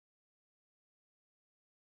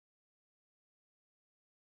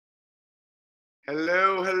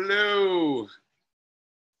Hello, hello.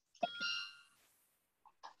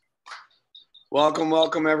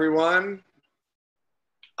 Welcome, everyone.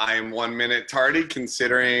 I am 1 minute tardy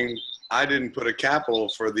considering I didn't put a capital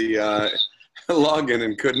for the login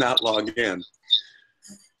and could not log in.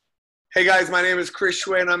 Hey guys, my name is Chris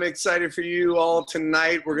Schway and I'm excited for you all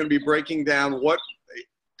tonight. We're going to be breaking down what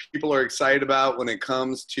people are excited about when it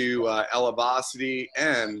comes to Elevocity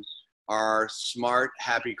and our smart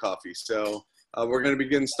happy coffee. So we're going to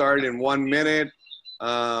begin started in 1 minute.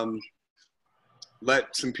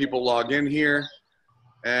 Let some people log in here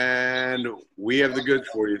and we have the goods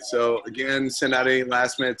for you. So again, send out a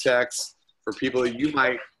last minute text for people that you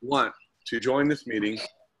might want to join this meeting,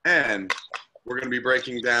 and we're going to be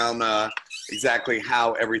breaking down exactly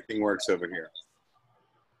how everything works over here.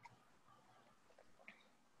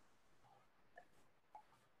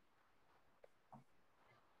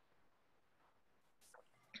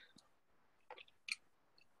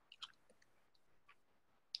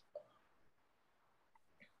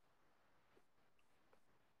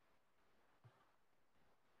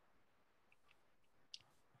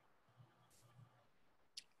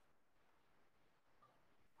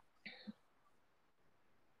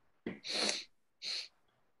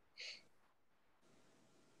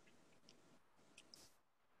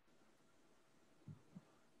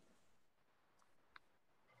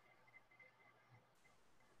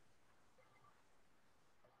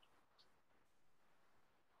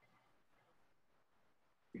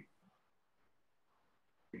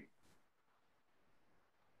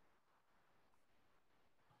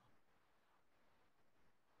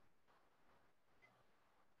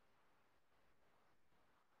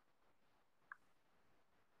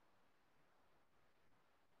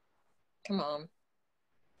 Come on.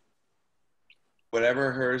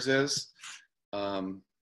 Whatever hers is.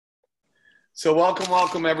 So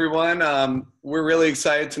welcome everyone. We're really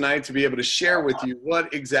excited tonight to be able to share with you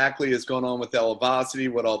what exactly is going on with Elevocity,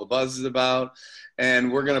 what all the buzz is about, and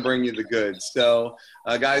we're going to bring you the goods. So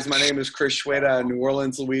guys, my name is Chris Schweda in New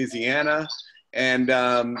Orleans, Louisiana, and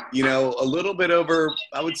you know, a little bit over,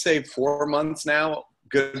 I would say 4 months now,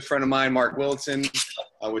 good friend of mine, Mark Wilson,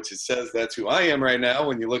 which it says that's who I am right now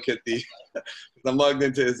when you look at the I'm logged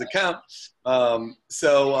into his account.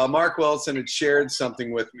 So Mark Wilson had shared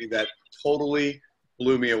something with me that totally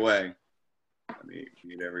blew me away. Let me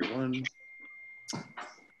meet everyone.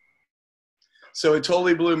 So it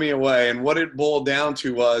totally blew me away, and what it boiled down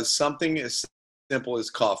to was something as simple as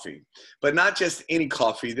coffee, but not just any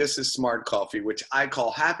coffee. This is smart coffee, which I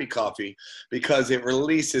call happy coffee because it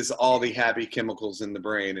releases all the happy chemicals in the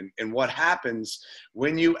brain. And what happens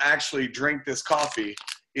when you actually drink this coffee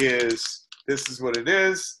is, this is what it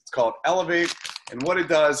is. It's called Elevate. And what it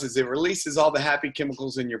does is it releases all the happy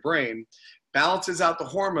chemicals in your brain, balances out the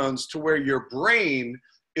hormones to where your brain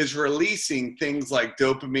is releasing things like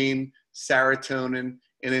dopamine, serotonin,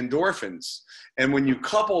 and endorphins. And when you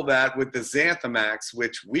couple that with the Xanthamax,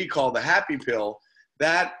 which we call the happy pill,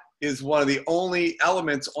 that is one of the only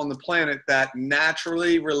elements on the planet that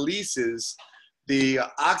naturally releases the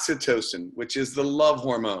oxytocin, which is the love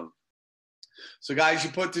hormone. So guys,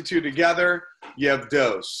 you put the two together, you have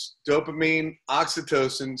DOSE, dopamine,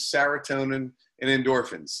 oxytocin, serotonin, and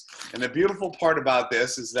endorphins. And the beautiful part about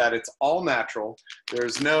this is that it's all natural.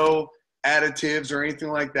 There's no additives or anything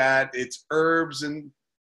like that. It's herbs and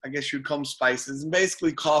I guess you'd call them spices, and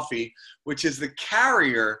basically coffee, which is the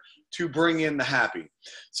carrier to bring in the happy.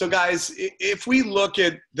 So guys, if we look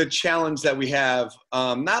at the challenge that we have,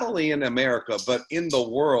 not only in America, but in the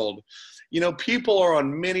world, you know, people are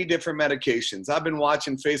on many different medications. I've been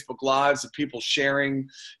watching Facebook Lives of people sharing,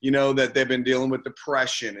 you know, that they've been dealing with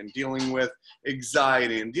depression and dealing with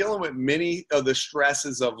anxiety and dealing with many of the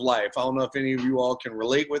stresses of life. I don't know if any of you all can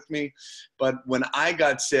relate with me, but when I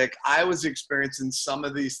got sick, I was experiencing some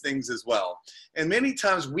of these things as well. And many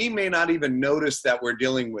times we may not even notice that we're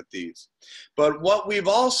dealing with these. But what we've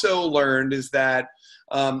also learned is that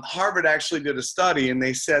Harvard actually did a study, and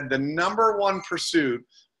they said the #1 pursuit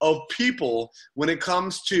of people when it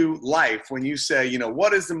comes to life, when you say, you know,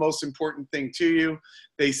 what is the most important thing to you?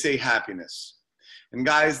 They say happiness. And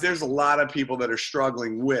guys, there's a lot of people that are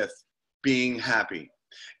struggling with being happy.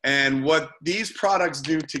 And what these products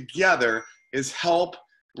do together is help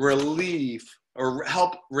relieve or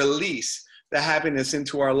help release the happiness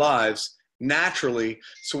into our lives naturally,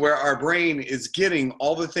 so where our brain is getting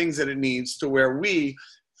all the things that it needs to where we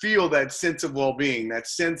feel that sense of well-being, that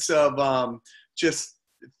sense of just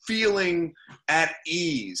feeling at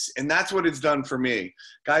ease. And that's what it's done for me.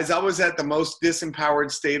 Guys, I was at the most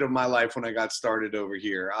disempowered state of my life when I got started over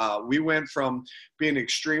here. We went from being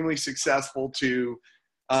extremely successful to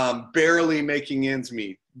barely making ends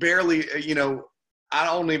meet, barely, I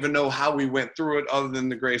don't even know how we went through it other than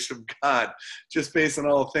the grace of God, just based on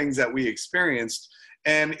all the things that we experienced.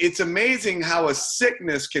 And it's amazing how a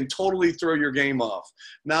sickness can totally throw your game off,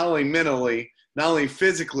 not only mentally, not only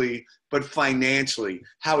physically, but financially,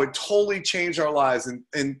 how it totally changed our lives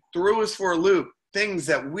and threw us for a loop, things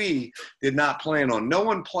that we did not plan on. No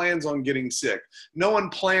one plans on getting sick. No one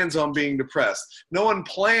plans on being depressed. No one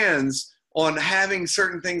plans on having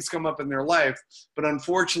certain things come up in their life, but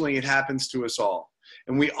unfortunately it happens to us all.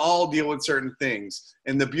 And we all deal with certain things.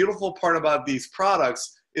 And the beautiful part about these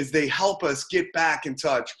products is they help us get back in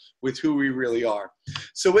touch with who we really are.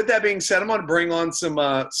 So with that being said, I'm going to bring on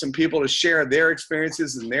some people to share their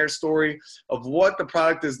experiences and their story of what the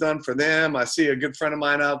product has done for them. I see a good friend of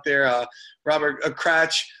mine out there, Robert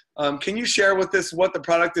Cratch. Can you share with us what the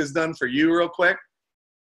product has done for you real quick?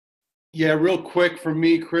 Yeah, real quick for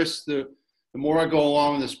me, Chris, the more I go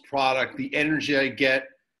along with this product, the energy I get,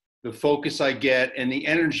 the focus I get, and the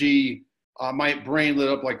energy, my brain lit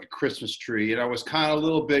up like a Christmas tree. And I was kind of a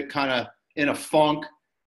little bit in a funk.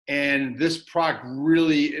 And this product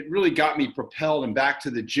really got me propelled and back to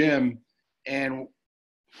the gym. And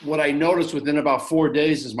what I noticed within about 4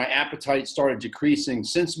 days is my appetite started decreasing.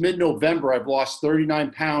 Since mid-November, I've lost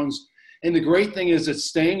 39 pounds. And the great thing is it's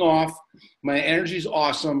staying off. My energy is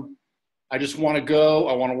awesome. I just want to go.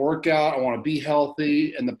 I want to work out. I want to be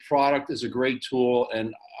healthy. And the product is a great tool.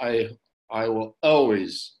 And I will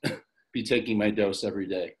always be taking my dose every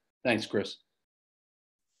day. Thanks, Chris.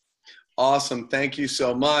 Awesome. Thank you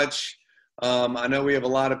so much. I know we have a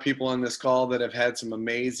lot of people on this call that have had some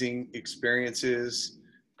amazing experiences.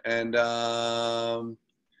 And can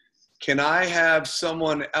I have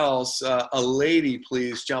someone else, a lady,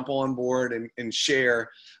 please jump on board and share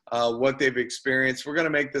what they've experienced. We're going to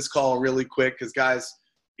make this call really quick because, guys,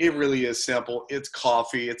 it really is simple. It's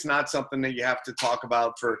coffee. It's not something that you have to talk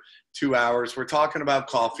about for 2 hours. We're talking about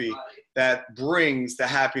coffee that brings the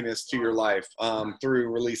happiness to your life through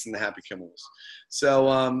releasing the happy chemicals.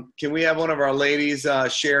 So can we have one of our ladies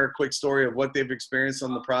share a quick story of what they've experienced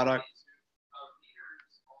on the product?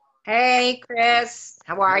 Hey, Chris.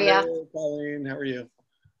 How are you? Hello, Colleen. How are you?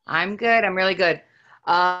 I'm good. I'm really good.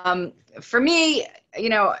 For me,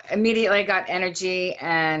 immediately I got energy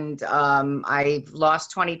and I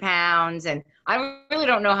lost 20 pounds. And I really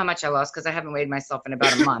don't know how much I lost because I haven't weighed myself in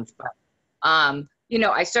about a month. But,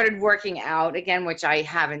 I started working out again, which I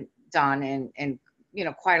haven't done in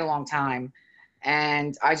quite a long time.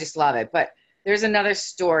 And I just love it. But there's another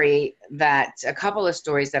story a couple of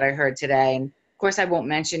stories that I heard today. And of course, I won't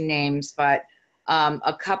mention names, but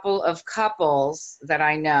a couple of couples that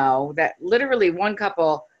I know that literally one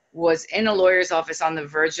couple was in a lawyer's office on the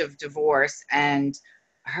verge of divorce, and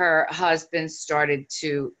her husband started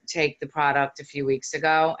to take the product a few weeks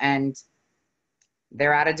ago, and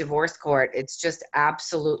they're out of divorce court. It's just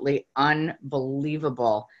absolutely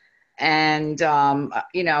unbelievable. And,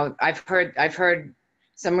 I've heard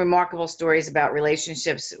some remarkable stories about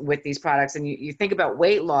relationships with these products. And you think about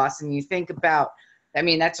weight loss and you think about,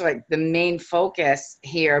 that's like the main focus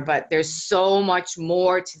here, but there's so much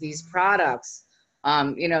more to these products.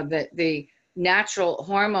 The natural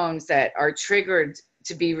hormones that are triggered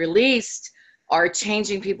to be released are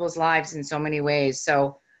changing people's lives in so many ways.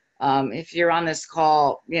 So if you're on this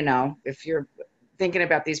call, if you're thinking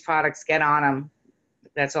about these products, get on them.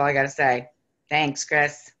 That's all I got to say. Thanks,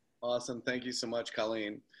 Chris. Awesome. Thank you so much,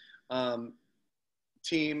 Colleen.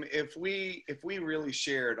 Team, if we really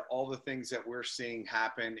shared all the things that we're seeing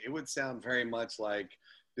happen, it would sound very much like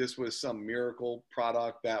this was some miracle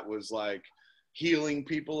product that was like healing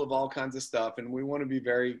people of all kinds of stuff. And we want to be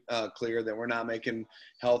very clear that we're not making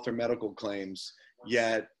health or medical claims,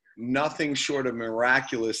 yet nothing short of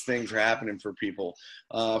miraculous things are happening for people,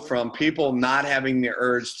 from people not having the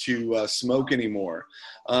urge to smoke anymore.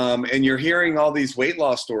 And you're hearing all these weight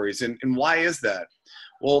loss stories. And why is that?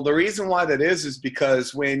 Well, the reason why that is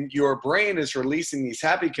because when your brain is releasing these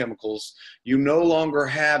happy chemicals, you no longer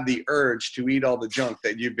have the urge to eat all the junk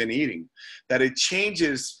that you've been eating, that it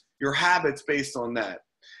changes your habits based on that.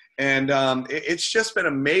 And it's just been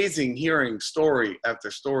amazing hearing story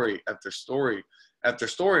after story after story after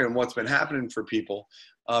story on what's been happening for people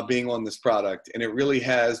being on this product. And it really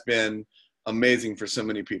has been amazing for so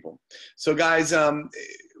many people. So guys,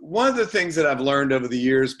 one of the things that I've learned over the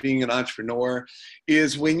years being an entrepreneur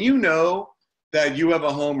is when you know that you have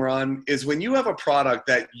a home run is when you have a product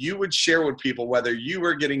that you would share with people, whether you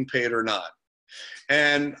were getting paid or not.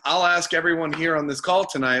 And I'll ask everyone here on this call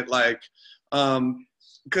tonight,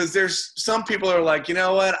 because there's some people are like, you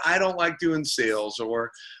know what, I don't like doing sales,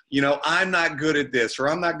 or, you know, I'm not good at this, or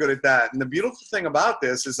I'm not good at that. And the beautiful thing about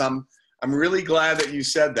this is I'm really glad that you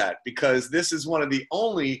said that, because this is one of the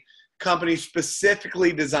only companies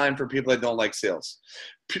specifically designed for people that don't like sales,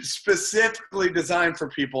 specifically designed for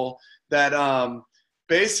people that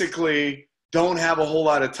basically don't have a whole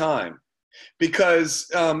lot of time. Because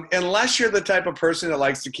unless you're the type of person that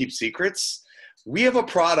likes to keep secrets, we have a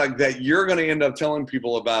product that you're going to end up telling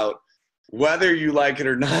people about whether you like it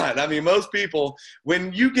or not. I mean, most people,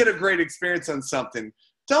 when you get a great experience on something,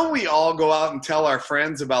 don't we all go out and tell our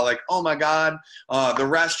friends about, like, oh my God, the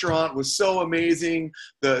restaurant was so amazing.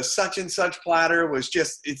 The such and such platter was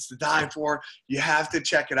just, it's to die for. You have to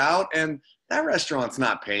check it out. And that restaurant's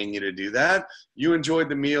not paying you to do that. You enjoyed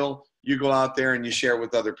the meal. You go out there and you share it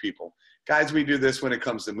with other people. Guys, we do this when it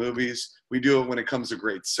comes to movies. We do it when it comes to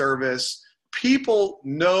great service. People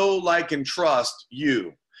know, like, and trust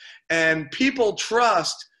you. And people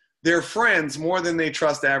trust their friends more than they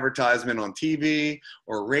trust advertisement on TV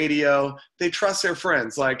or radio. They trust their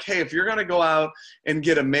friends. Like, hey, if you're going to go out and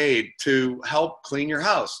get a maid to help clean your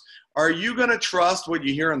house, are you going to trust what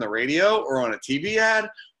you hear on the radio or on a TV ad?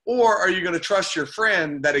 Or are you going to trust your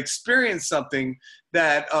friend that experienced something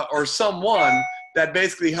that, or someone that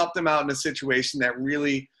basically helped them out in a situation that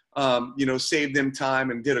really, you know, saved them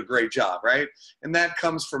time and did a great job, right? And that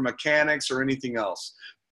comes for mechanics or anything else.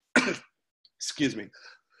 Excuse me.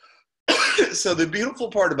 So the beautiful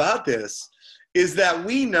part about this is that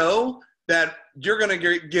we know that you're going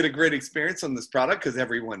to get a great experience on this product, because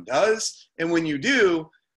everyone does. And when you do,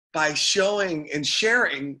 by showing and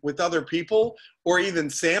sharing with other people, or even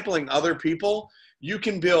sampling other people, you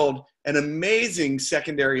can build an amazing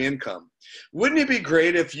secondary income. Wouldn't it be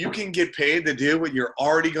great if you can get paid to do what you're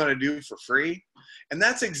already going to do for free? And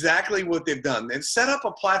that's exactly what they've done. They've set up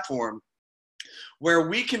a platform where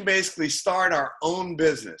we can basically start our own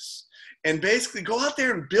business and basically go out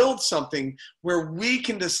there and build something where we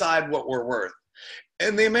can decide what we're worth.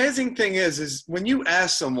 And the amazing thing is when you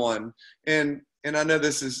ask someone, and I know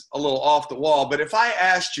this is a little off the wall, but if I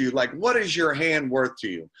asked you, like, what is your hand worth to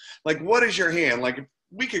you? Like, what is your hand? Like, if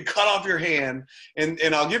we could cut off your hand and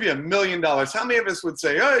I'll give you $1 million. How many of us would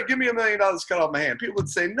say, oh, give me $1 million to cut off my hand? People would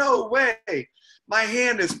say, no way. My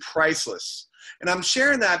hand is priceless. And I'm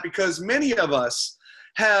sharing that because many of us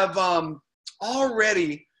have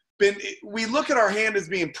already we look at our hand as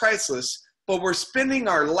being priceless, but we're spending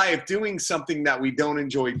our life doing something that we don't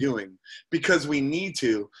enjoy doing because we need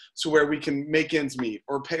to, so where we can make ends meet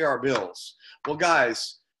or pay our bills. Well,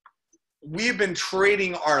 guys, we've been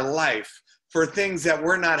trading our life for things that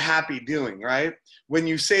we're not happy doing, right? When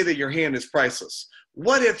you say that your hand is priceless,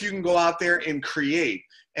 what if you can go out there and create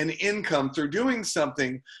an income through doing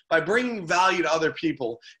something by bringing value to other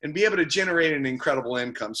people and be able to generate an incredible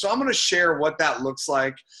income? So I'm going to share what that looks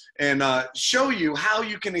like and show you how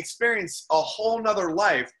you can experience a whole nother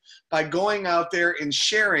life by going out there and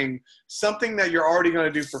sharing something that you're already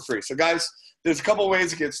going to do for free. So guys, there's a couple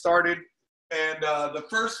ways to get started. And the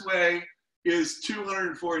first way is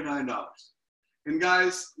 $249. And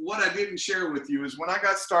guys, what I didn't share with you is when I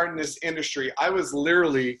got started in this industry, I was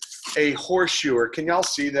literally a horseshoer. Can y'all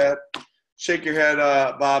see that? Shake your head,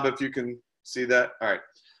 Bob, if you can see that. All right.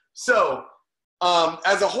 So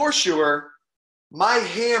as a horseshoer, my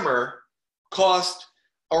hammer cost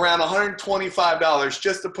around $125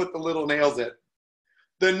 just to put the little nails in.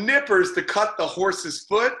 The nippers to cut the horse's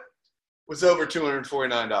foot was over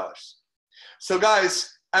 $249. So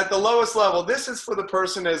guys, at the lowest level, this is for the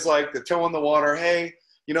person that's like the toe in the water. Hey,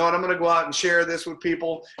 you know what? I'm going to go out and share this with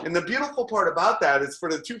people. And the beautiful part about that is for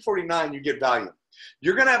the $249, you get value.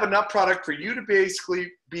 You're going to have enough product for you to basically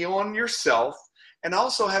be on yourself and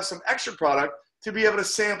also have some extra product to be able to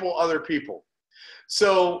sample other people.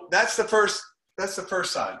 So that's the first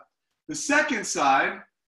side. The second side,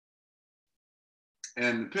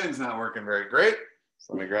 and the pin's not working very great,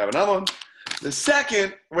 so let me grab another one. The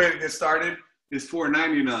second way to get started is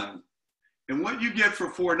 $4.99. And what you get for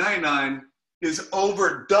 $4.99 is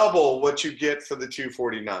over double what you get for the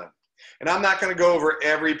 $2.49. And I'm not going to go over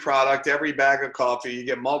every product, every bag of coffee. You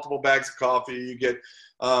get multiple bags of coffee. You get,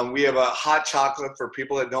 we have a hot chocolate for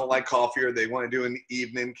people that don't like coffee or they want to do in the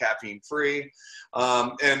evening, caffeine free.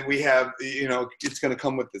 And we have, you know, it's going to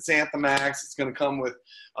come with the Xanthamax. It's going to come with,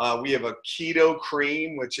 we have a keto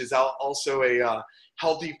cream, which is also a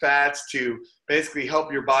healthy fats to basically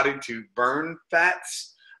help your body to burn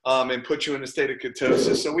fats and put you in a state of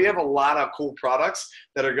ketosis. So we have a lot of cool products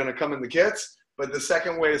that are going to come in the kits, but the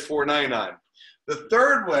second way is $4.99. The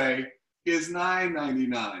third way is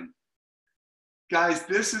 $9.99. Guys,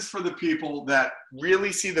 this is for the people that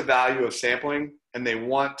really see the value of sampling and they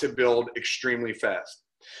want to build extremely fast.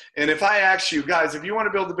 And if I ask you, guys, if you want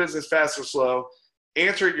to build the business fast or slow,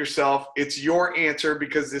 answer it yourself. It's your answer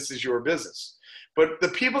because this is your business. But the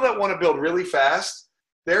people that want to build really fast,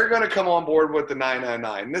 they're going to come on board with the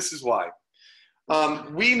 999. This is why.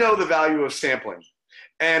 We know the value of sampling.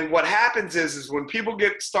 And what happens is when people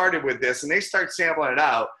get started with this and they start sampling it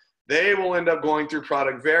out, they will end up going through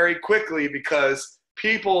product very quickly because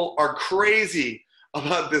people are crazy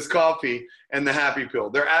about this coffee and the Happy Pill.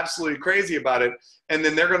 They're absolutely crazy about it. And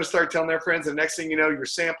then they're going to start telling their friends. And next thing you know, you're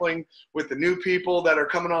sampling with the new people that are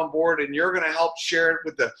coming on board, and you're going to help share it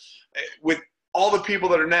with all the people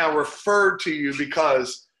that are now referred to you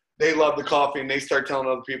because they love the coffee and they start telling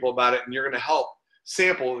other people about it, and you're going to help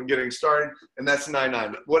sample and getting started. And that's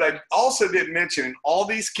 99. What I also didn't mention, in all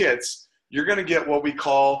these kits, you're going to get what we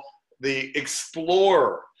call the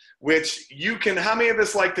Explorer, which you can, how many of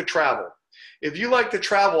us like to travel? If you like to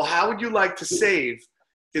travel, how would you like to save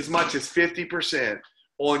as much as 50%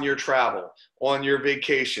 on your travel, on your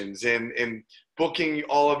vacations, and booking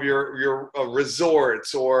all of your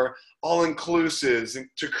resorts or all-inclusives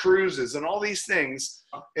to cruises and all these things?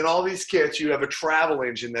 In all these kits, you have a travel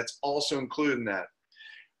engine that's also included in that.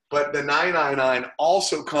 But the 999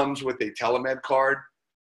 also comes with a telemed card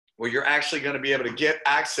where you're actually going to be able to get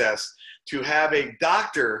access to have a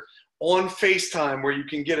doctor on FaceTime where you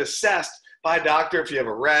can get assessed by a doctor if you have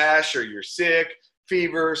a rash or you're sick,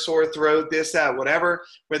 fever, sore throat, this, that, whatever,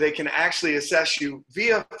 where they can actually assess you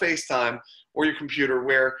via FaceTime or your computer,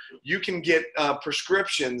 where you can get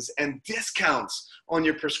prescriptions and discounts on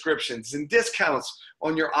your prescriptions and discounts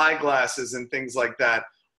on your eyeglasses and things like that,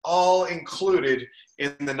 all included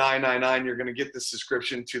in the 999. You're going to get the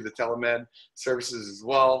subscription to the telemed services as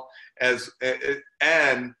well as,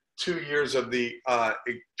 and 2 years of the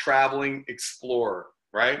Traveling Explorer,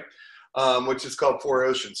 right? Which is called Four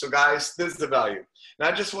Oceans. So guys, this is the value. And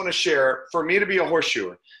I just want to share, for me to be a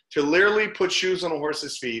horseshoer, to literally put shoes on a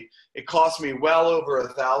horse's feet, it cost me well over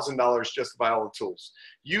 $1,000 just to buy all the tools.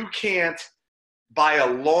 You can't buy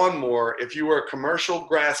a lawnmower if you were a commercial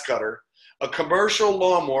grass cutter. A commercial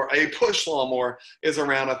lawnmower, a push lawnmower, is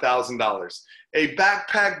around $1,000. A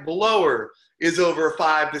backpack blower is over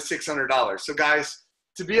 $500 to $600. So guys,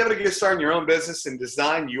 to be able to get started in your own business and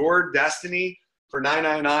design your destiny for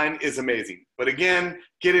 $999 is amazing. But again,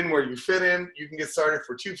 get in where you fit in. You can get started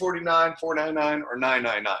for $249, $499, or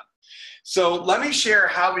 $999. So let me share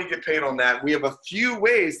how we get paid on that. We have a few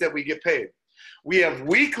ways that we get paid. We have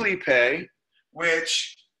weekly pay,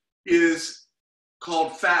 which is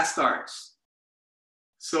called Fast Starts.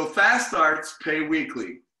 So Fast Starts pay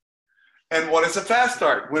weekly. And what is a Fast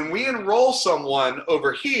Start? When we enroll someone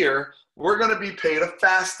over here, we're going to be paid a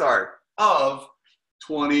Fast Start of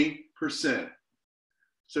 20%.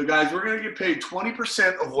 So guys, we're going to get paid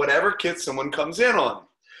 20% of whatever kit someone comes in on.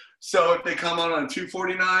 So if they come on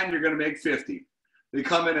 $249, you're going to make 50. They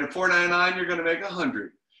come in at $499, you're going to make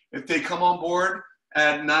 100. If they come on board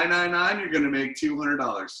at $999, you're going to make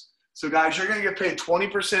 $200. So guys, you're going to get paid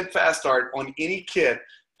 20% Fast Start on any kit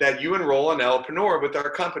that you enroll in Ellepreneur with our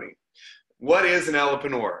company. What is an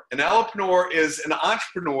Ellepreneur? An Ellepreneur is an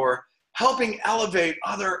entrepreneur helping elevate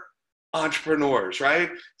other entrepreneurs, right?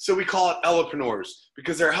 So we call it Ellepreneurs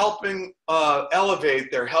because they're helping elevate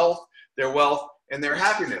their health, their wealth, and their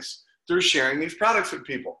happiness through sharing these products with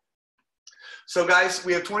people. So guys,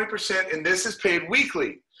 we have 20%, and this is paid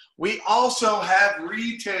weekly. We also have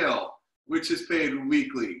retail, which is paid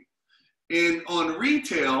weekly. And on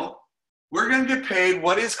retail, we're going to get paid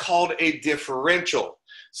what is called a differential.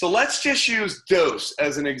 So let's just use dose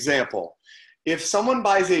as an example. If someone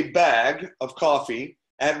buys a bag of coffee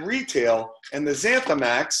at retail and the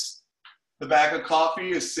Xanthamax, the bag of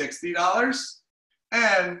coffee is $60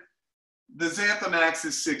 and the Xanthamax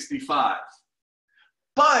is $65.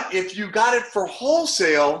 But if you got it for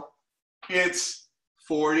wholesale, it's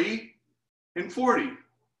 $40 and $40.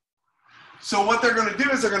 So what they're going to do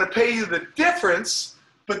is they're going to pay you the difference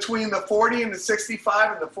between the 40 and the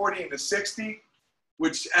 65 and the 40 and the 60,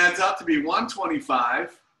 which adds up to be $125.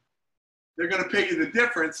 They're going to pay you the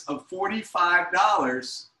difference of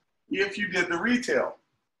 $45 if you did the retail.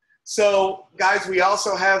 So guys, we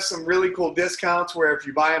also have some really cool discounts where if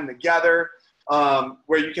you buy them together,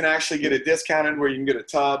 where you can actually get a discounted, where you can get a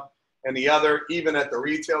tub and the other, even at the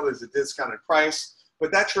retail, there's a discounted price,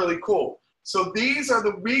 but that's really cool. So these are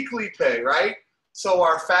the weekly pay, right? So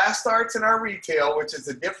our Fast Starts and our retail, which is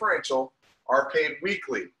a differential, are paid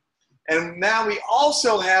weekly. And now we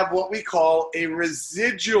also have what we call a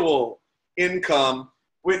residual income,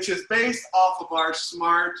 which is based off of our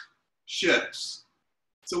smart ships.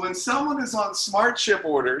 So when someone is on Smart Ship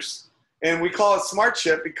orders, and we call it Smart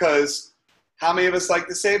Ship because how many of us like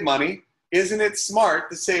to save money? Isn't it smart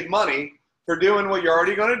to save money for doing what you're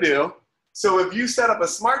already going to do? So if you set up a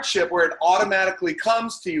Smart Ship where it automatically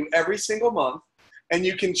comes to you every single month, and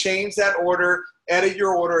you can change that order, edit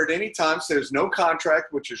your order at any time, so there's no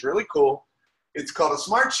contract, which is really cool. It's called a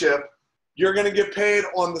Smart Ship. You're going to get paid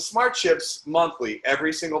on the Smart Ships monthly,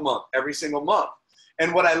 every single month, every single month.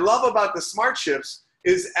 And what I love about the Smart Ships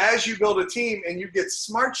is as you build a team and you get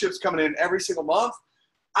Smart Ships coming in every single month,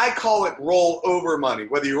 I call it roll over money.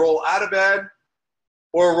 Whether you roll out of bed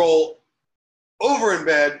or roll over in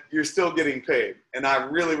bed, you're still getting paid. And I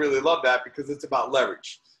really, really love that because it's about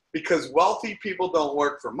leverage. Because wealthy people don't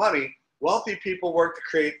work for money. Wealthy people work to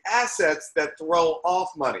create assets that throw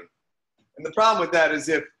off money. And the problem with that is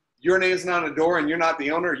if your name's not on the door and you're not the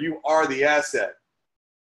owner, you are the asset.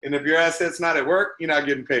 And if your asset's not at work, you're not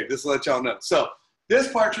getting paid. Just to let y'all know. So this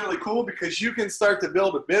part's really cool because you can start to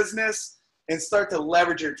build a business and start to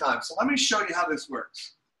leverage your time. So let me show you how this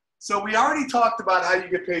works. So we already talked about how you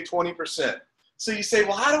get paid 20%. So you say,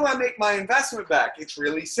 well, how do I make my investment back? It's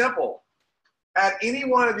really simple. At any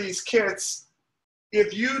one of these kits,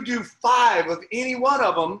 if you do 5 of any one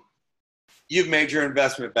of them, you've made your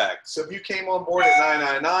investment back. So if you came on board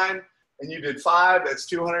at $9.99 and you did 5, that's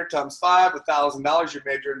 200 times 5, $1,000, you've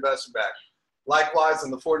made your investment back. Likewise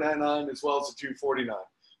on the $4.99 as well as the $2.49.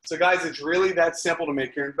 So guys, it's really that simple to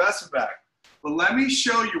make your investment back. But let me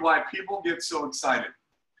show you why people get so excited.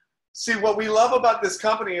 See, what we love about this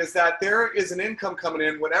company is that there is an income coming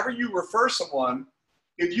in. Whenever you refer someone,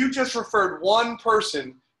 if you just referred one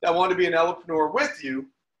person that wanted to be an entrepreneur with you,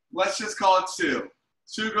 let's just call it Sue.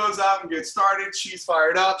 Sue goes out and gets started. She's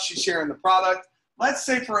fired up. She's sharing the product. Let's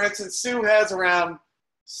say, for instance, Sue has around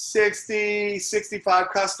 60, 65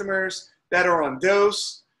 customers that are on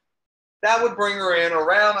Dose. That would bring her in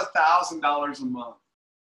around $1,000 a month.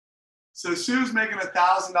 So Sue's making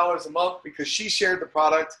 $1,000 a month because she shared the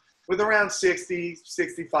product with around 60,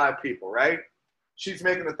 65 people, right? She's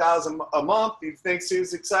making $1,000 a month. Do you think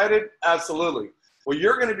Sue's excited? Absolutely. Well,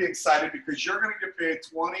 you're going to be excited because you're going to get paid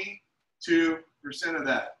 22% of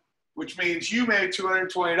that, which means you made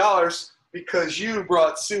 $220 because you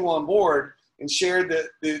brought Sue on board and shared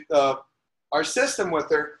our system with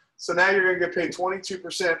her. So now you're going to get paid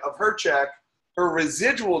 22% of her check, her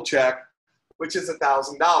residual check, which is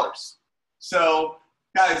 $1,000. So,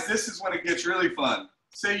 guys, this is when it gets really fun.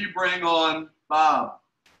 Say you bring on Bob.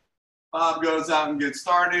 Bob goes out and gets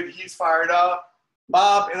started. He's fired up.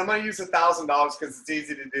 Bob, and I'm going to use $1,000 because it's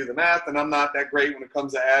easy to do the math, and I'm not that great when it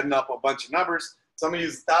comes to adding up a bunch of numbers. So I'm going to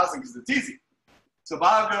use 1,000 because it's easy. So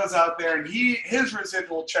Bob goes out there, and his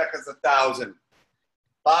residual check is 1,000.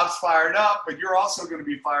 Bob's fired up, but you're also going to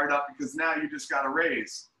be fired up because now you just got a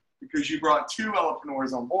raise because you brought 2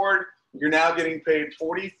 entrepreneurs on board. You're now getting paid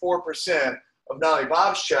 44% of not only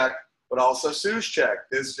Bob's check, but also Sue's check.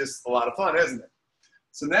 This is just a lot of fun, isn't it?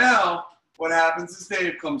 So now what happens is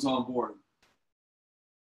Dave comes on board.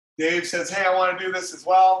 Dave says, hey, I want to do this as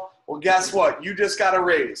well. Well, guess what? You just got a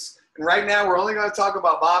raise. And right now we're only going to talk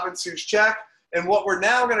about Bob and Sue's check. And what we're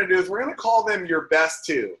now going to do is we're going to call them your best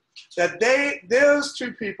 2. That those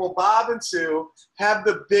 2 people, Bob and Sue, have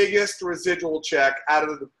the biggest residual check out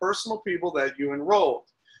of the personal people that you enrolled.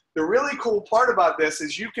 The really cool part about this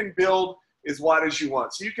is you can build as wide as you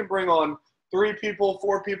want. So you can bring on 3 people,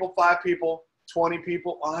 4 people, 5 people, 20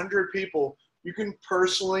 people, 100 people. You can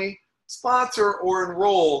personally sponsor or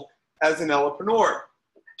enroll as an entrepreneur.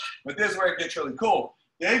 But this is where it gets really cool.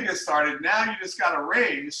 Dave gets started. Now you just got a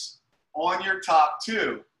raise on your top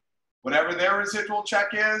 2. Whatever their residual check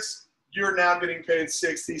is, you're now getting paid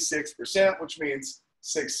 66%, which means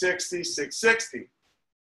 660, 660.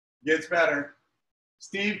 Gets better.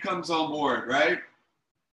 Steve comes on board, right?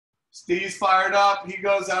 Steve's fired up. He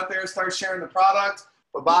goes out there and starts sharing the product.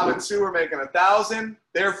 But Bob and Sue are making 1,000.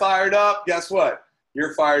 They're fired up. Guess what?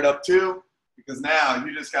 You're fired up too because now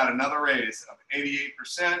you just got another raise of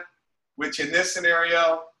 88%, which in this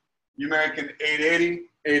scenario, you're making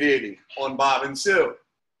 880 on Bob and Sue.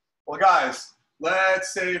 Well, guys,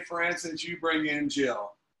 let's say, for instance, you bring in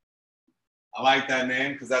Jill. I like that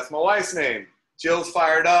name because that's my wife's name. Jill's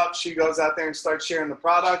fired up. She goes out there and starts sharing the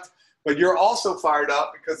product. But you're also fired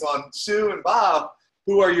up because on Sue and Bob,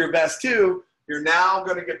 who are your best 2, you're now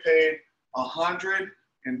going to get paid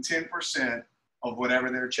 110% of whatever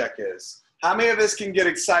their check is. How many of us can get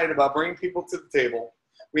excited about bringing people to the table?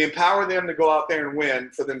 We empower them to go out there and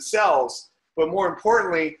win for themselves. But more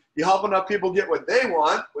importantly, you help enough people get what they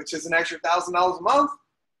want, which is an extra $1,000 a month,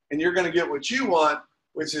 and you're going to get what you want,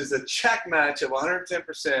 which is a check match of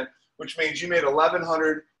 110%, which means you made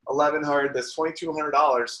 $1,100 $1,100. That's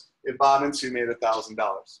 $2,200 if Bob and Sue made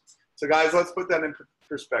 $1,000. So guys, let's put that in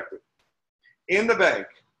perspective. In the bank,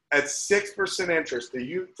 at 6% interest,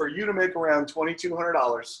 for you to make around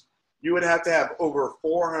 $2,200, you would have to have over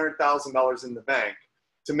 $400,000 in the bank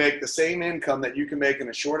to make the same income that you can make in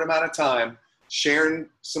a short amount of time, sharing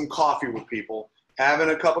some coffee with people, having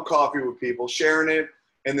a cup of coffee with people, sharing it,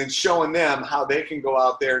 and then showing them how they can go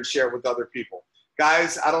out there and share with other people.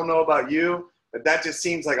 Guys, I don't know about you, but that just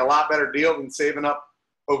seems like a lot better deal than saving up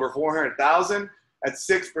over $400,000 at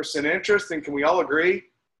 6% interest. And can we all agree?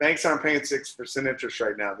 Banks aren't paying 6% interest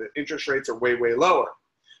right now. The interest rates are way, way lower.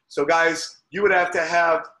 So guys, you would have to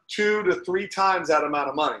have 2 to 3 times that amount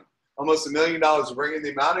of money, almost $1 million, to bring in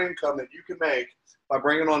the amount of income that you can make by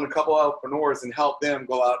bringing on a couple of entrepreneurs and help them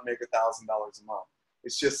go out and make $1,000 a month.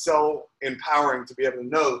 It's just so empowering to be able to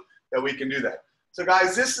know that we can do that. So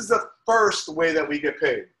guys, this is the first way that we get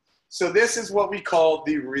paid. So this is what we call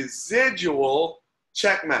the residual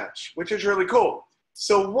check match, which is really cool.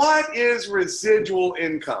 So what is residual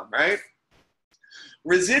income, right?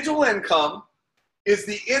 Residual income is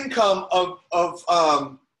the income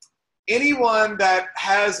of anyone that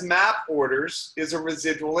has MAP orders is a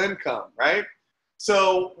residual income, right?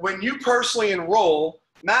 So when you personally enroll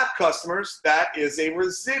MAP customers, that is a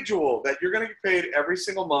residual that you're going to get paid every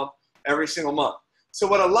single month, every single month. So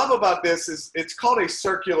what I love about this is it's called a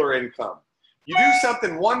circular income. You do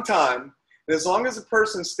something one time, and as long as the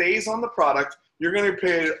person stays on the product, you're going to be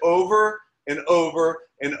paid over and over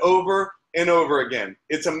and over and over again.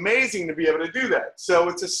 It's amazing to be able to do that. So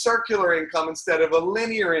it's a circular income instead of a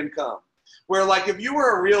linear income, where like if you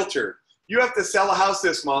were a realtor, you have to sell a house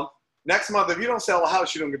this month. Next month, if you don't sell a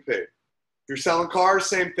house, you don't get paid. If you're selling cars,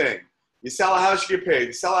 same thing. You sell a house, you get paid.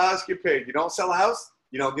 You sell a house, you get paid. You don't sell a house,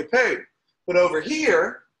 you don't get paid. But over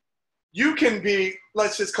here, you can be,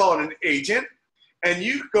 let's just call it an agent, and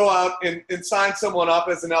you go out and sign someone up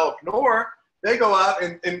as an entrepreneur. They go out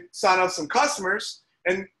and sign up some customers,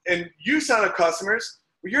 and you sign up customers.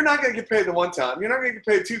 Well, you're not going to get paid the one time. You're not going to get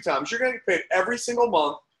paid 2 times. You're going to get paid every single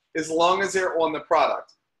month as long as they're on the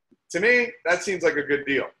product. To me, that seems like a good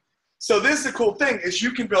deal. So this is the cool thing is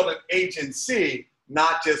you can build an agency,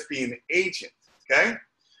 not just be an agent, okay?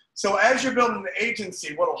 So as you're building an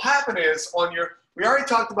agency, what will happen is we already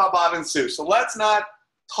talked about Bob and Sue, so let's not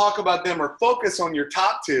talk about them or focus on your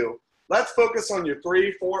top 2. Let's focus on your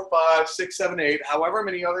 3, 4, 5, 6, 7, 8, however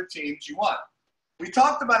many other teams you want. We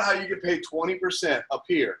talked about how you get paid 20% up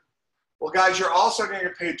here. Well, guys, you're also going to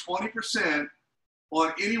get paid 20%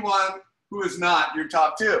 on anyone who is not your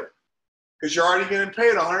top 2. Because you're already getting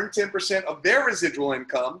paid 110% of their residual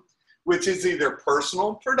income, which is either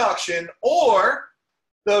personal production or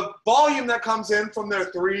the volume that comes in from their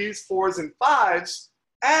 3s, 4s, and 5s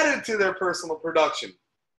added to their personal production.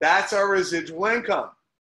 That's our residual income.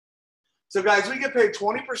 So guys, we get paid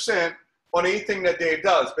 20% on anything that Dave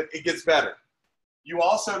does, but it gets better. You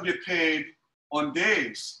also get paid on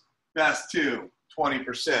Dave's best 2,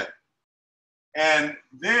 20%, and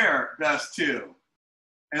their best 2.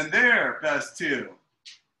 And their best 2,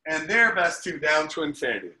 and their best 2 down to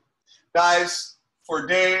infinity. Guys, for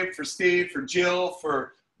Dave, for Steve, for Jill,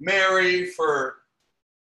 for Mary, for,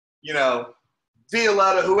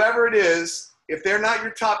 Violetta, whoever it is, if they're not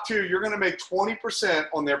your top 2, you're going to make 20%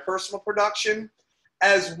 on their personal production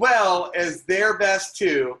as well as their best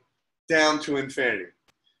 2 down to infinity.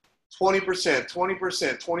 20%,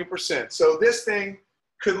 20%, 20%. So this thing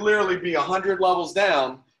could literally be 100 levels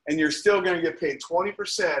down, and you're still going to get paid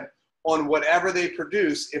 20% on whatever they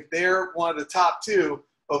produce if they're one of the top 2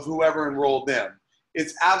 of whoever enrolled them.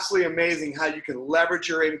 It's absolutely amazing how you can leverage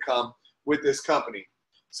your income with this company.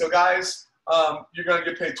 So guys, you're going to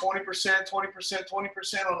get paid 20%, 20%,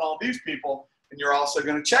 20% on all these people, and you're also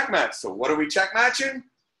going to check match. So what are we check matching?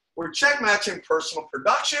 We're check matching personal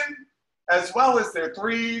production as well as their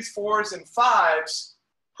 3s, 4s, and 5s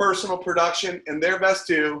personal production and their best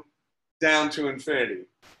 2 down to infinity.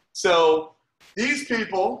 So these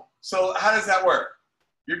people, so how does that work?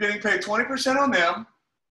 You're getting paid 20% on them,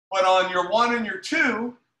 but on your 1 and your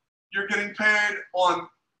 2, you're getting paid on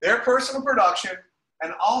their personal production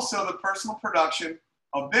and also the personal production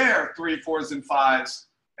of their 3, 4s, and 5s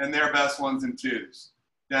and their best 1s and 2s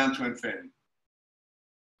down to infinity.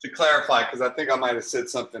 To clarify, because I think I might have said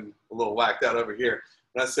something a little whacked out over here.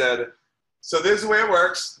 And I said, so this is the way it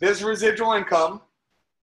works. This residual income,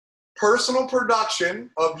 personal production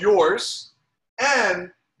of yours,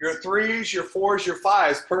 and your 3s, your 4s, your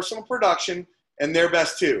 5s, personal production, and their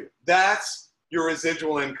best 2. That's your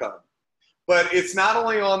residual income. But it's not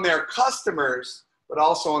only on their customers, but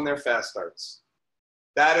also on their fast starts.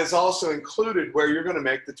 that is also included where you're going to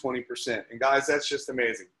make the 20%. And guys, that's just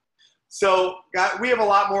amazing. So we have a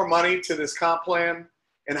lot more money to this comp plan.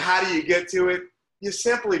 And how do you get to it? You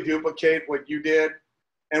simply duplicate what you did,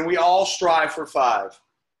 and we all strive for 5.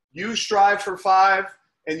 You strive for 5,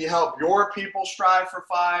 and you help your people strive for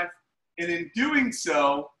 5. And in doing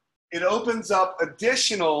so, it opens up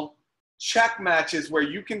additional check matches where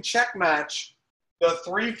you can check match the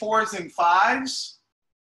 3, 4s, and 5s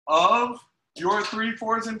of your 3,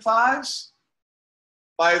 4s, and 5s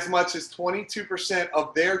by as much as 22%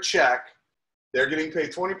 of their check. They're getting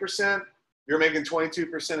paid 20%. You're making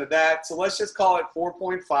 22% of that. So let's just call it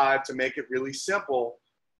 4.5 to make it really simple.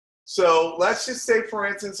 So let's just say, for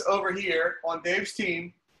instance, over here on Dave's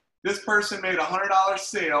team, this person made a $100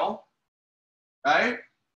 sale, right?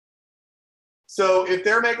 So if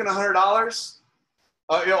they're making $100,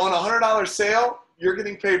 on a $100 sale, you're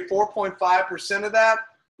getting paid 4.5% of that.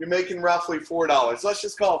 You're making roughly $4. Let's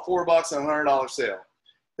just call it $4 on a $100 sale.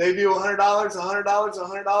 They do $100, $100, $100,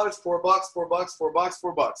 $4, $4, $4,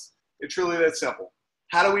 $4. It's really that simple.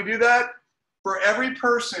 How do we do that? For every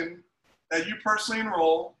person that you personally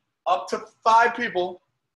enroll, up to 5 people,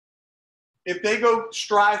 if they go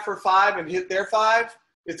strive for 5 and hit their 5,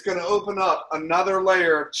 it's going to open up another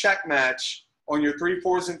layer of check match on your 3,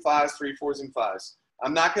 4s, and 5s, 3, 4s, and 5s.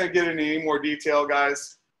 I'm not going to get into any more detail,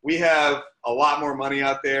 guys. We have a lot more money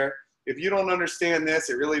out there. If you don't understand this,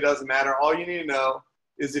 it really doesn't matter. All you need to know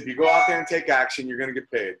is if you go out there and take action, you're going to get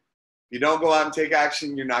paid. If you don't go out and take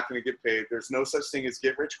action, you're not going to get paid. There's no such thing as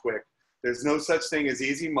get rich quick. There's no such thing as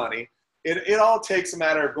easy money. It all takes a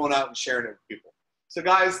matter of going out and sharing it with people. So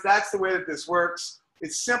guys, that's the way that this works.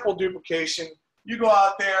 It's simple duplication. You go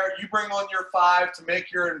out there, you bring on your 5 to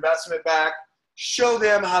make your investment back, show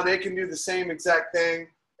them how they can do the same exact thing,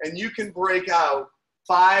 and you can break out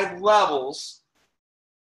 5 levels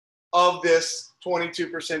of this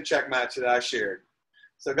 22% check match that I shared.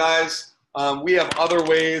 So guys, we have other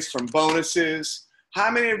ways from bonuses.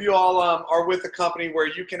 How many of you all are with a company where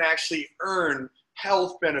you can actually earn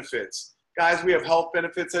health benefits? Guys, we have health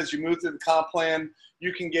benefits as you move through the comp plan.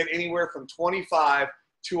 You can get anywhere from 25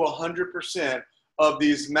 to 100% of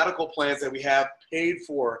these medical plans that we have paid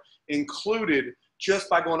for, included just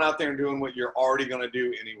by going out there and doing what you're already going to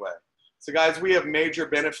do anyway. So guys, we have major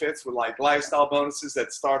benefits with like lifestyle bonuses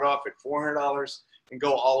that start off at $400 and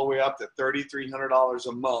go all the way up to $3,300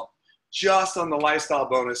 a month just on the lifestyle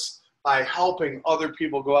bonus by helping other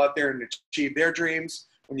people go out there and achieve their dreams.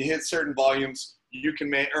 When you hit certain volumes, you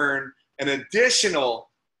can earn an additional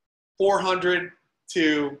 $400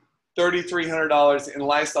 to $3,300 in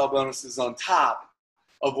lifestyle bonuses on top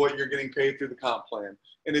of what you're getting paid through the comp plan.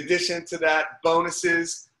 In addition to that,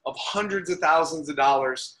 bonuses of hundreds of thousands of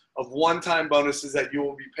dollars of one-time bonuses that you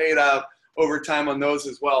will be paid out over time on those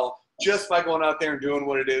as well, just by going out there and doing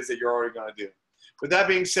what it is that you're already going to do. With that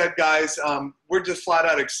being said, guys, we're just flat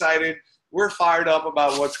out excited. We're fired up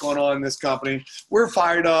about what's going on in this company. We're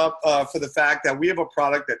fired up for the fact that we have a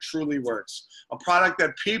product that truly works, a product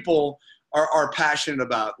that people are passionate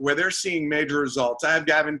about, where they're seeing major results. I have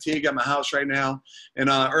Gavin Teague at my house right now, and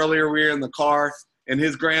earlier we were in the car, and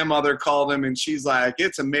his grandmother called him, and she's like,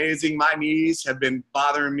 "It's amazing. My knees have been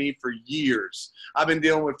bothering me for years. I've been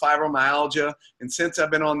dealing with fibromyalgia, and since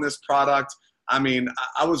I've been on this product, I mean,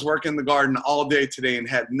 I was working the garden all day today and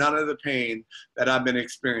had none of the pain that I've been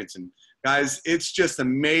experiencing." Guys, it's just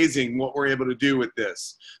amazing what we're able to do with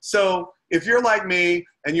this. So if you're like me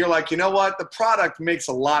and you're like, you know what, the product makes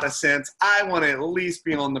a lot of sense, I want to at least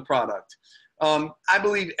be on the product. I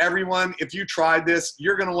believe everyone, if you tried this,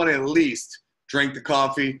 you're going to want to at least drink the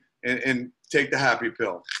coffee and take the happy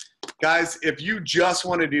pill. Guys, if you just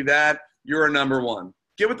want to do that, you're a number 1.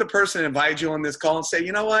 Get with the person and invite you on this call and say,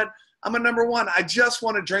 you know what, I'm a number 1. I just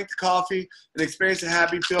want to drink the coffee and experience the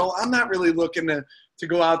happy pill. I'm not really looking to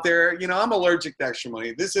go out there. You know, I'm allergic to extra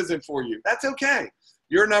money. This isn't for you. That's okay.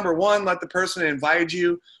 You're number 1. Let the person invite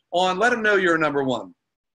you on. Let them know you're a number 1.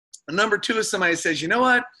 A number 2 is somebody says, you know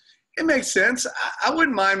what? It makes sense. I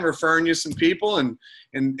wouldn't mind referring you some people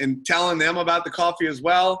and telling them about the coffee as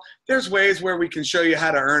well. There's ways where we can show you how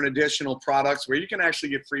to earn additional products where you can actually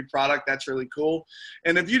get free product. That's really cool.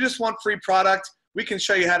 And if you just want free product, we can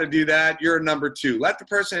show you how to do that. You're a number 2. Let the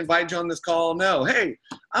person invite you on this call know, hey,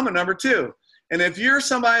 I'm a number 2. And if you're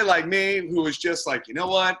somebody like me who is just like, you know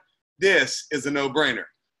what, this is a no-brainer.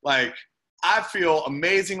 Like, I feel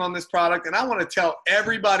amazing on this product, and I want to tell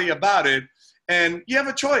everybody about it. And you have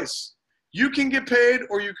a choice. You can get paid,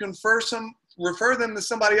 or you can refer them to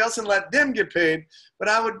somebody else and let them get paid. But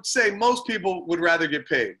I would say most people would rather get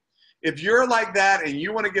paid. If you're like that and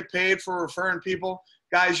you want to get paid for referring people,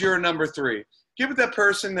 guys, you're a number 3. Give it that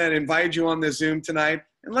person that invited you on this Zoom tonight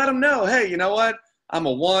and let them know, hey, you know what? I'm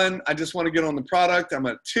a 1. I just want to get on the product. I'm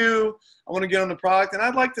a 2. I want to get on the product, and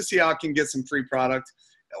I'd like to see how I can get some free product.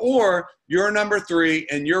 Or you're a number 3,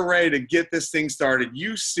 and you're ready to get this thing started.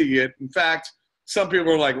 You see it. In fact, some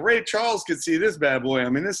people are like, Ray Charles could see this bad boy. I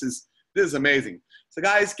mean, this is amazing. So,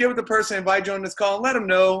 guys, give it the person invite you on this call. And let them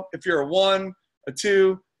know if you're a 1, a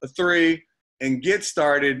 2, a 3, and get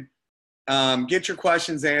started. Get your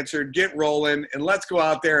questions answered. Get rolling. And let's go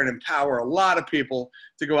out there and empower a lot of people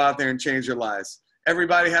to go out there and change their lives.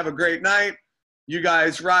 Everybody have a great night. You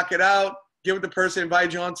guys rock it out. Give it the person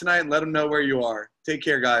invite you on tonight and let them know where you are. Take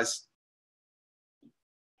care, guys.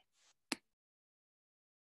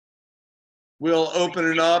 We'll open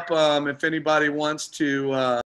it up if anybody wants to